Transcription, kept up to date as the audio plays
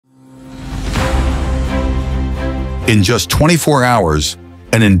In just 24 hours,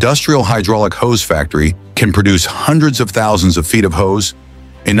 an industrial hydraulic hose factory can produce hundreds of thousands of feet of hose,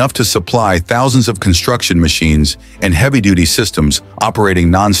 enough to supply thousands of construction machines and heavy-duty systems operating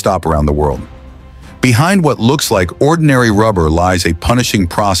non-stop around the world. Behind what looks like ordinary rubber lies a punishing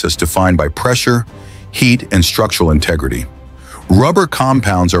process defined by pressure, heat, and structural integrity. Rubber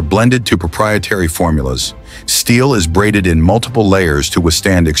compounds are blended to proprietary formulas. Steel is braided in multiple layers to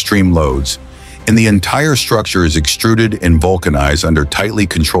withstand extreme loads, and the entire structure is extruded and vulcanized under tightly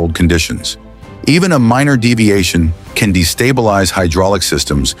controlled conditions. Even a minor deviation can destabilize hydraulic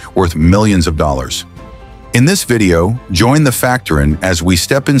systems worth millions of dollars. In this video, join the Factoran as we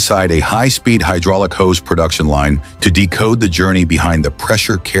step inside a high-speed hydraulic hose production line to decode the journey behind the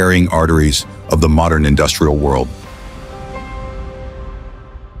pressure-carrying arteries of the modern industrial world.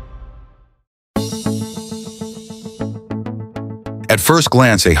 At first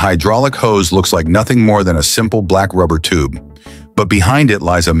glance, a hydraulic hose looks like nothing more than a simple black rubber tube. But behind it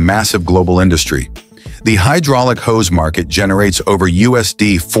lies a massive global industry. The hydraulic hose market generates over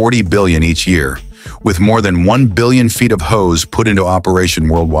USD 40 billion each year, with more than 1 billion feet of hose put into operation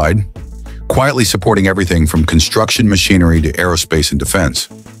worldwide, quietly supporting everything from construction machinery to aerospace and defense.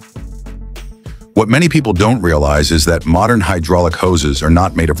 What many people don't realize is that modern hydraulic hoses are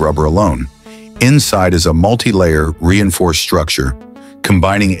not made of rubber alone. Inside is a multi-layer reinforced structure,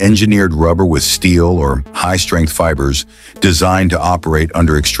 combining engineered rubber with steel or high-strength fibers designed to operate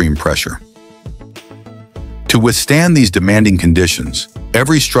under extreme pressure. To withstand these demanding conditions,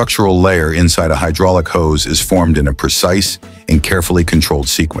 every structural layer inside a hydraulic hose is formed in a precise and carefully controlled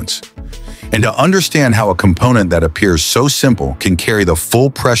sequence. And to understand how a component that appears so simple can carry the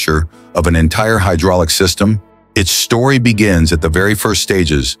full pressure of an entire hydraulic system, its story begins at the very first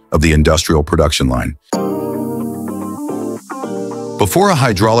stages of the industrial production line. Before a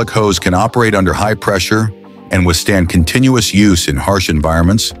hydraulic hose can operate under high pressure and withstand continuous use in harsh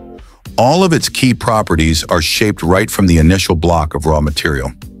environments, all of its key properties are shaped right from the initial block of raw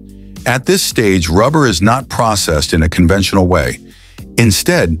material. At this stage, rubber is not processed in a conventional way.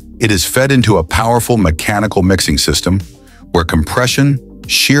 Instead, it is fed into a powerful mechanical mixing system where compression,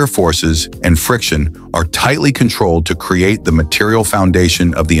 shear forces, and friction are tightly controlled to create the material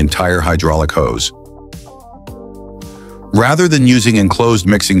foundation of the entire hydraulic hose. Rather than using enclosed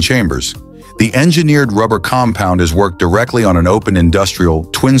mixing chambers, the engineered rubber compound is worked directly on an open industrial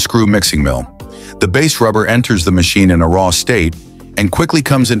twin-screw mixing mill. The base rubber enters the machine in a raw state and quickly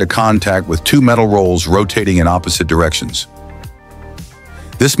comes into contact with two metal rolls rotating in opposite directions.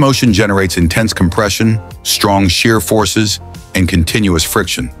 This motion generates intense compression, strong shear forces, and continuous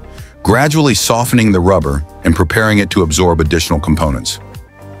friction, gradually softening the rubber and preparing it to absorb additional components.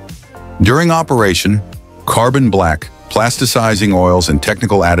 During operation, carbon black, plasticizing oils, and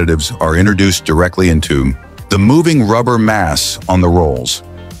technical additives are introduced directly into the moving rubber mass on the rolls.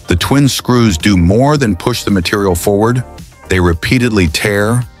 The twin screws do more than push the material forward. They repeatedly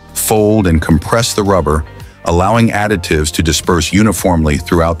tear, fold, and compress the rubber, allowing additives to disperse uniformly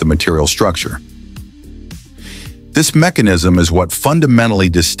throughout the material structure. This mechanism is what fundamentally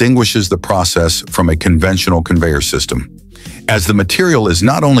distinguishes the process from a conventional conveyor system, as the material is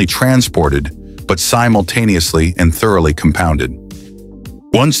not only transported, but simultaneously and thoroughly compounded.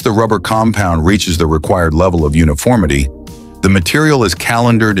 Once the rubber compound reaches the required level of uniformity, the material is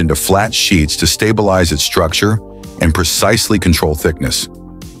calendared into flat sheets to stabilize its structure and precisely control thickness.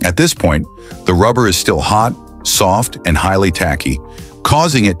 At this point, the rubber is still hot, soft, and highly tacky,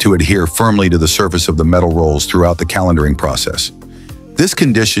 causing it to adhere firmly to the surface of the metal rolls throughout the calendaring process. This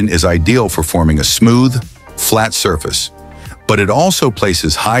condition is ideal for forming a smooth, flat surface, but it also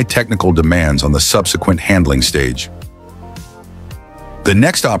places high technical demands on the subsequent handling stage. The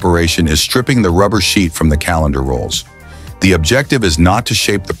next operation is stripping the rubber sheet from the calender rolls. The objective is not to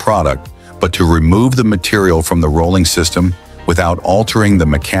shape the product, but to remove the material from the rolling system without altering the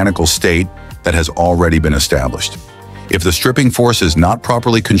mechanical state that has already been established. If the stripping force is not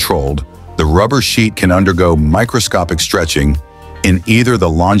properly controlled, the rubber sheet can undergo microscopic stretching in either the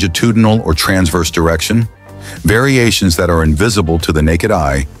longitudinal or transverse direction, variations that are invisible to the naked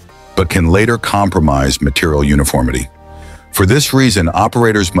eye, but can later compromise material uniformity. For this reason,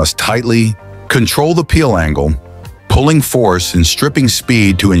 operators must tightly control the peel angle, pulling force and stripping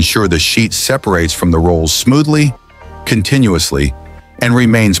speed to ensure the sheet separates from the rolls smoothly, continuously, and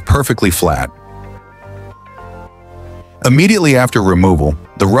remains perfectly flat. Immediately after removal,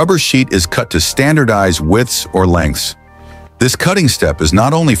 the rubber sheet is cut to standardized widths or lengths. This cutting step is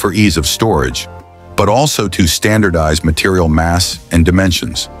not only for ease of storage, but also to standardize material mass and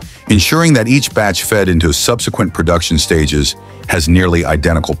dimensions, ensuring that each batch fed into subsequent production stages has nearly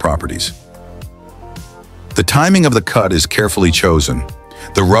identical properties. The timing of the cut is carefully chosen.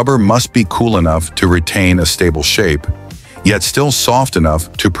 The rubber must be cool enough to retain a stable shape, yet still soft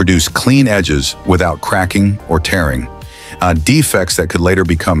enough to produce clean edges without cracking or tearing, defects that could later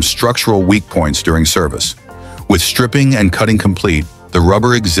become structural weak points during service. With stripping and cutting complete, the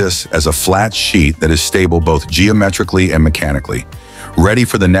rubber exists as a flat sheet that is stable both geometrically and mechanically, ready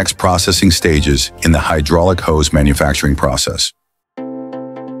for the next processing stages in the hydraulic hose manufacturing process.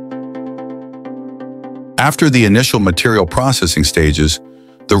 After the initial material processing stages,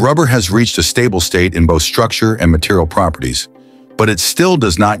 the rubber has reached a stable state in both structure and material properties, but it still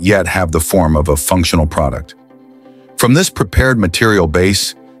does not yet have the form of a functional product. From this prepared material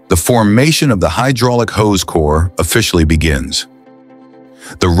base, the formation of the hydraulic hose core officially begins.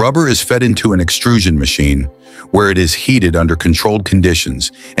 The rubber is fed into an extrusion machine, where it is heated under controlled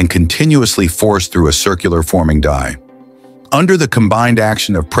conditions and continuously forced through a circular forming die. Under the combined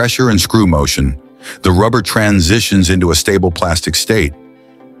action of pressure and screw motion, the rubber transitions into a stable plastic state,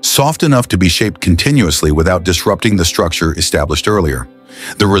 soft enough to be shaped continuously without disrupting the structure established earlier.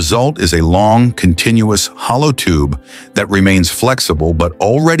 The result is a long, continuous, hollow tube that remains flexible but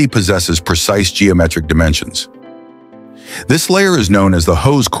already possesses precise geometric dimensions. This layer is known as the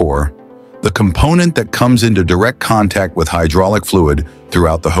hose core, the component that comes into direct contact with hydraulic fluid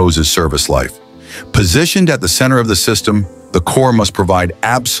throughout the hose's service life. Positioned at the center of the system, the core must provide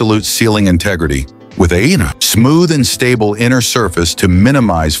absolute sealing integrity, with a smooth and stable inner surface to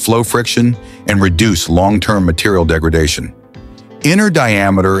minimize flow friction and reduce long-term material degradation. Inner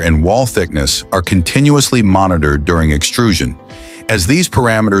diameter and wall thickness are continuously monitored during extrusion, as these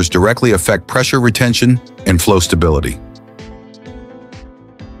parameters directly affect pressure retention and flow stability.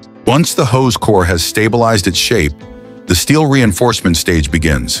 Once the hose core has stabilized its shape, the steel reinforcement stage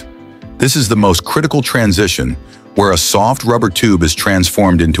begins. This is the most critical transition, where a soft rubber tube is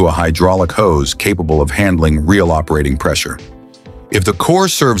transformed into a hydraulic hose capable of handling real operating pressure. If the core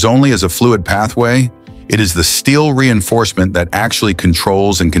serves only as a fluid pathway, it is the steel reinforcement that actually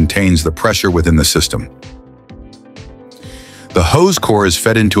controls and contains the pressure within the system. The hose core is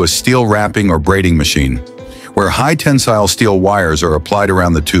fed into a steel wrapping or braiding machine, where high-tensile steel wires are applied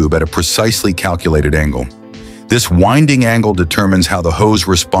around the tube at a precisely calculated angle. This winding angle determines how the hose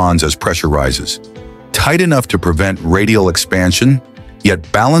responds as pressure rises, tight enough to prevent radial expansion,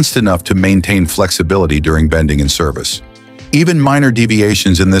 yet balanced enough to maintain flexibility during bending in service. Even minor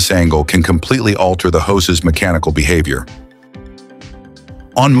deviations in this angle can completely alter the hose's mechanical behavior.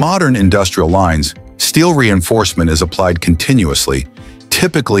 On modern industrial lines, steel reinforcement is applied continuously,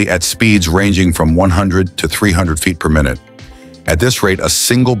 typically at speeds ranging from 100 to 300 feet per minute. At this rate, a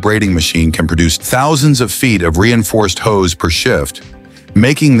single braiding machine can produce thousands of feet of reinforced hose per shift,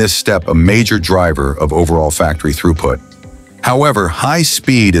 making this step a major driver of overall factory throughput. However, high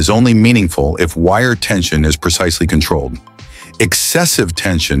speed is only meaningful if wire tension is precisely controlled. Excessive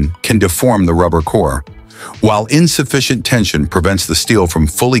tension can deform the rubber core, while insufficient tension prevents the steel from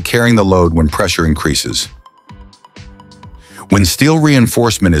fully carrying the load when pressure increases. When steel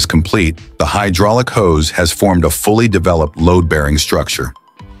reinforcement is complete, the hydraulic hose has formed a fully developed load-bearing structure.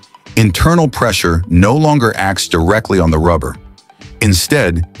 Internal pressure no longer acts directly on the rubber.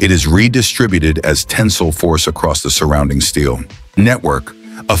 Instead, it is redistributed as tensile force across the surrounding steel network,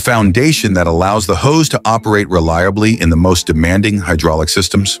 a foundation that allows the hose to operate reliably in the most demanding hydraulic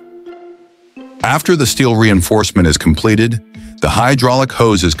systems. After the steel reinforcement is completed, the hydraulic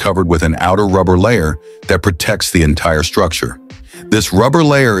hose is covered with an outer rubber layer that protects the entire structure. This rubber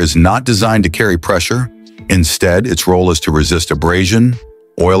layer is not designed to carry pressure. Instead, its role is to resist abrasion,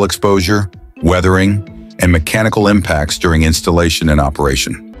 oil exposure, weathering, and mechanical impacts during installation and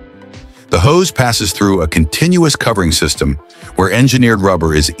operation. The hose passes through a continuous covering system where engineered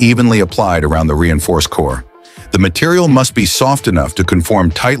rubber is evenly applied around the reinforced core. The material must be soft enough to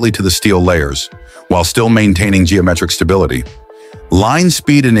conform tightly to the steel layers, while still maintaining geometric stability. Line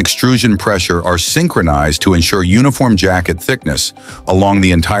speed and extrusion pressure are synchronized to ensure uniform jacket thickness along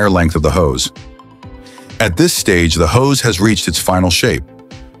the entire length of the hose. At this stage, the hose has reached its final shape,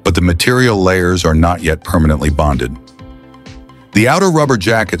 but the material layers are not yet permanently bonded. The outer rubber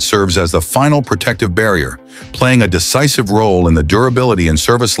jacket serves as the final protective barrier, playing a decisive role in the durability and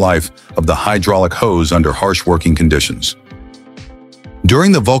service life of the hydraulic hose under harsh working conditions.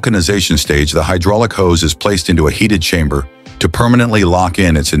 During the vulcanization stage, the hydraulic hose is placed into a heated chamber to permanently lock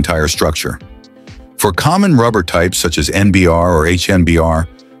in its entire structure. For common rubber types such as NBR or HNBR,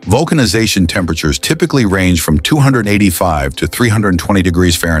 vulcanization temperatures typically range from 285 to 320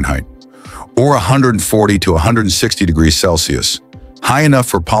 degrees Fahrenheit, or 140 to 160 degrees Celsius, high enough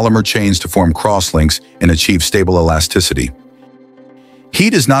for polymer chains to form crosslinks and achieve stable elasticity.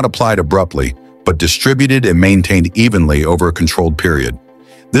 Heat is not applied abruptly, but but distributed and maintained evenly over a controlled period.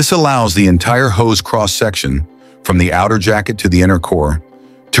 This allows the entire hose cross-section, from the outer jacket to the inner core,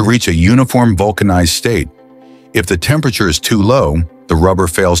 to reach a uniform vulcanized state. If the temperature is too low, the rubber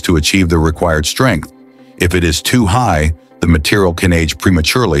fails to achieve the required strength. If it is too high, the material can age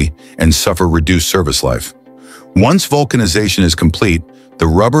prematurely and suffer reduced service life. Once vulcanization is complete, the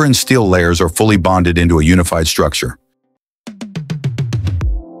rubber and steel layers are fully bonded into a unified structure.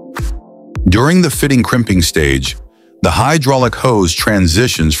 During the fitting crimping stage, the hydraulic hose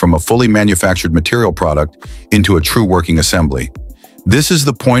transitions from a fully manufactured material product into a true working assembly. This is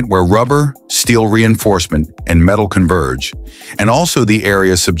the point where rubber, steel reinforcement, and metal converge, and also the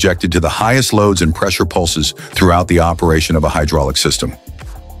area subjected to the highest loads and pressure pulses throughout the operation of a hydraulic system.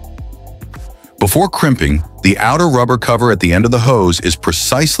 Before crimping, the outer rubber cover at the end of the hose is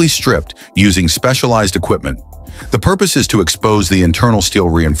precisely stripped using specialized equipment. The purpose is to expose the internal steel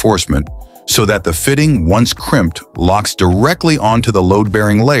reinforcement so that the fitting, once crimped, locks directly onto the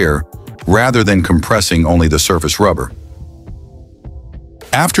load-bearing layer rather than compressing only the surface rubber.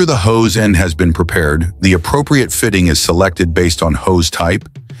 After the hose end has been prepared, the appropriate fitting is selected based on hose type,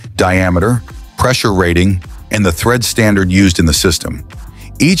 diameter, pressure rating, and the thread standard used in the system.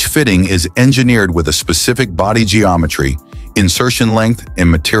 Each fitting is engineered with a specific body geometry, insertion length, and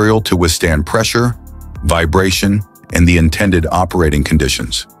material to withstand pressure, vibration, and the intended operating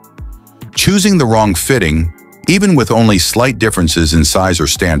conditions. Choosing the wrong fitting, even with only slight differences in size or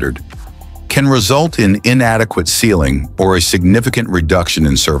standard, can result in inadequate sealing or a significant reduction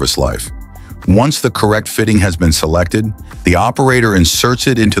in service life. Once the correct fitting has been selected, the operator inserts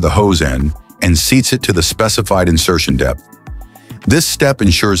it into the hose end and seats it to the specified insertion depth. This step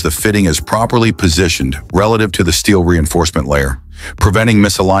ensures the fitting is properly positioned relative to the steel reinforcement layer, preventing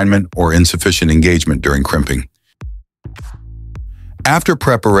misalignment or insufficient engagement during crimping. After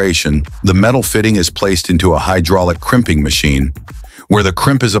preparation, the metal fitting is placed into a hydraulic crimping machine, where the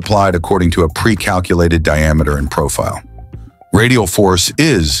crimp is applied according to a pre-calculated diameter and profile. Radial force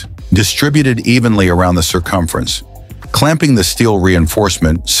is distributed evenly around the circumference, clamping the steel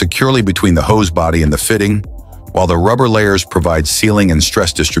reinforcement securely between the hose body and the fitting, while the rubber layers provide sealing and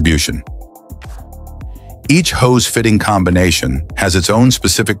stress distribution. Each hose fitting combination has its own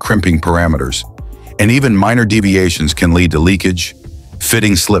specific crimping parameters, and even minor deviations can lead to leakage,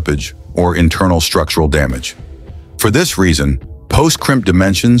 fitting slippage, or internal structural damage. For this reason, post-crimp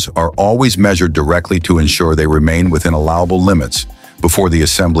dimensions are always measured directly to ensure they remain within allowable limits before the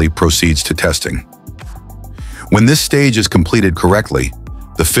assembly proceeds to testing. When this stage is completed correctly,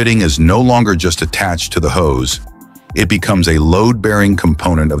 the fitting is no longer just attached to the hose. It becomes a load-bearing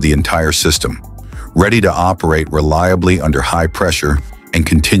component of the entire system, ready to operate reliably under high pressure and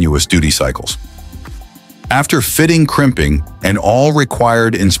continuous duty cycles. After fitting crimping and all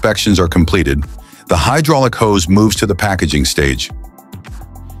required inspections are completed, the hydraulic hose moves to the packaging stage.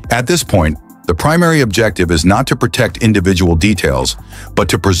 At this point, the primary objective is not to protect individual details, but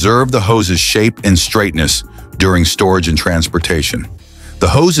to preserve the hose's shape and straightness during storage and transportation. The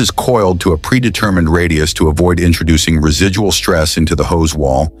hose is coiled to a predetermined radius to avoid introducing residual stress into the hose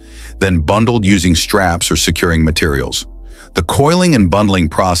wall, then bundled using straps or securing materials. The coiling and bundling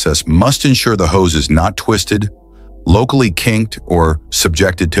process must ensure the hose is not twisted, locally kinked, or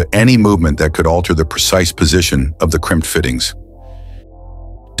subjected to any movement that could alter the precise position of the crimped fittings.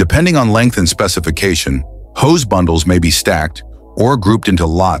 Depending on length and specification, hose bundles may be stacked or grouped into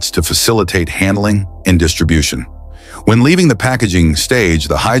lots to facilitate handling and distribution. When leaving the packaging stage,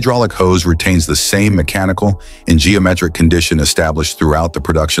 the hydraulic hose retains the same mechanical and geometric condition established throughout the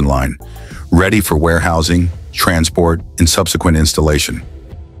production line, ready for warehousing, transport, and subsequent installation.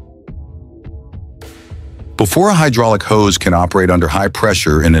 Before a hydraulic hose can operate under high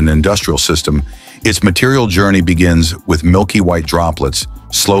pressure in an industrial system, its material journey begins with milky white droplets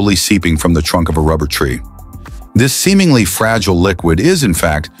slowly seeping from the trunk of a rubber tree. This seemingly fragile liquid is, in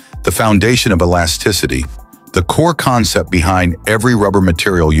fact, the foundation of elasticity, the core concept behind every rubber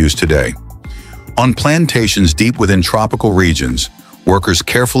material used today. On plantations deep within tropical regions, workers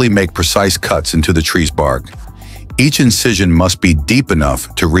carefully make precise cuts into the tree's bark. Each incision must be deep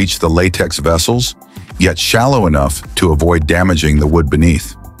enough to reach the latex vessels, yet shallow enough to avoid damaging the wood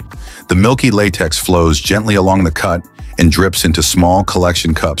beneath. The milky latex flows gently along the cut and drips into small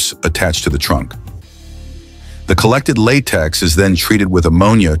collection cups attached to the trunk. The collected latex is then treated with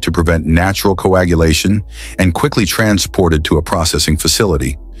ammonia to prevent natural coagulation and quickly transported to a processing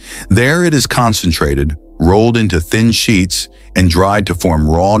facility. There it is concentrated, rolled into thin sheets, and dried to form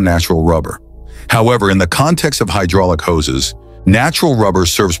raw natural rubber. However, in the context of hydraulic hoses, natural rubber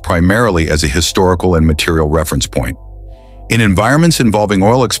serves primarily as a historical and material reference point. In environments involving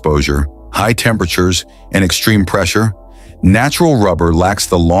oil exposure, high temperatures, and extreme pressure, natural rubber lacks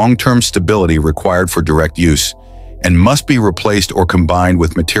the long-term stability required for direct use and must be replaced or combined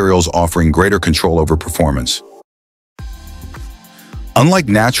with materials offering greater control over performance. Unlike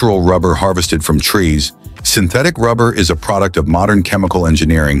natural rubber harvested from trees, synthetic rubber is a product of modern chemical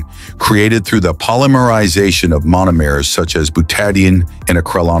engineering created through the polymerization of monomers such as butadiene and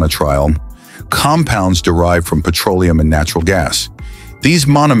acrylonitrile, compounds derived from petroleum and natural gas. These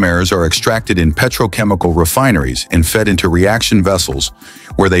monomers are extracted in petrochemical refineries and fed into reaction vessels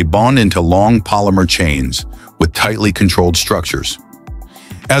where they bond into long polymer chains with tightly controlled structures.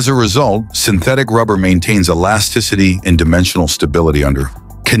 As a result, synthetic rubber maintains elasticity and dimensional stability under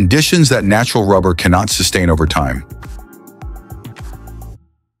conditions that natural rubber cannot sustain over time.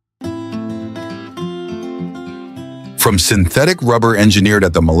 From synthetic rubber engineered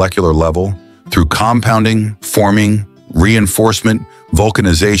at the molecular level, through compounding, forming, reinforcement,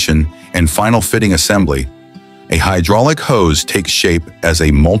 vulcanization, and final fitting assembly, a hydraulic hose takes shape as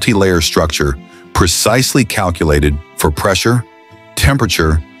a multi-layer structure precisely calculated for pressure,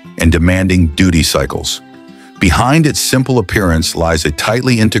 temperature, and demanding duty cycles. Behind its simple appearance lies a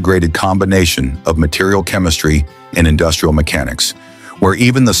tightly integrated combination of material chemistry and industrial mechanics, where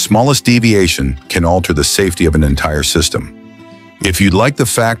even the smallest deviation can alter the safety of an entire system. If you'd like the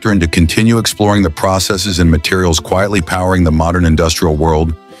Factoran to continue exploring the processes and materials quietly powering the modern industrial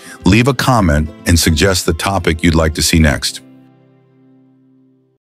world, leave a comment and suggest the topic you'd like to see next.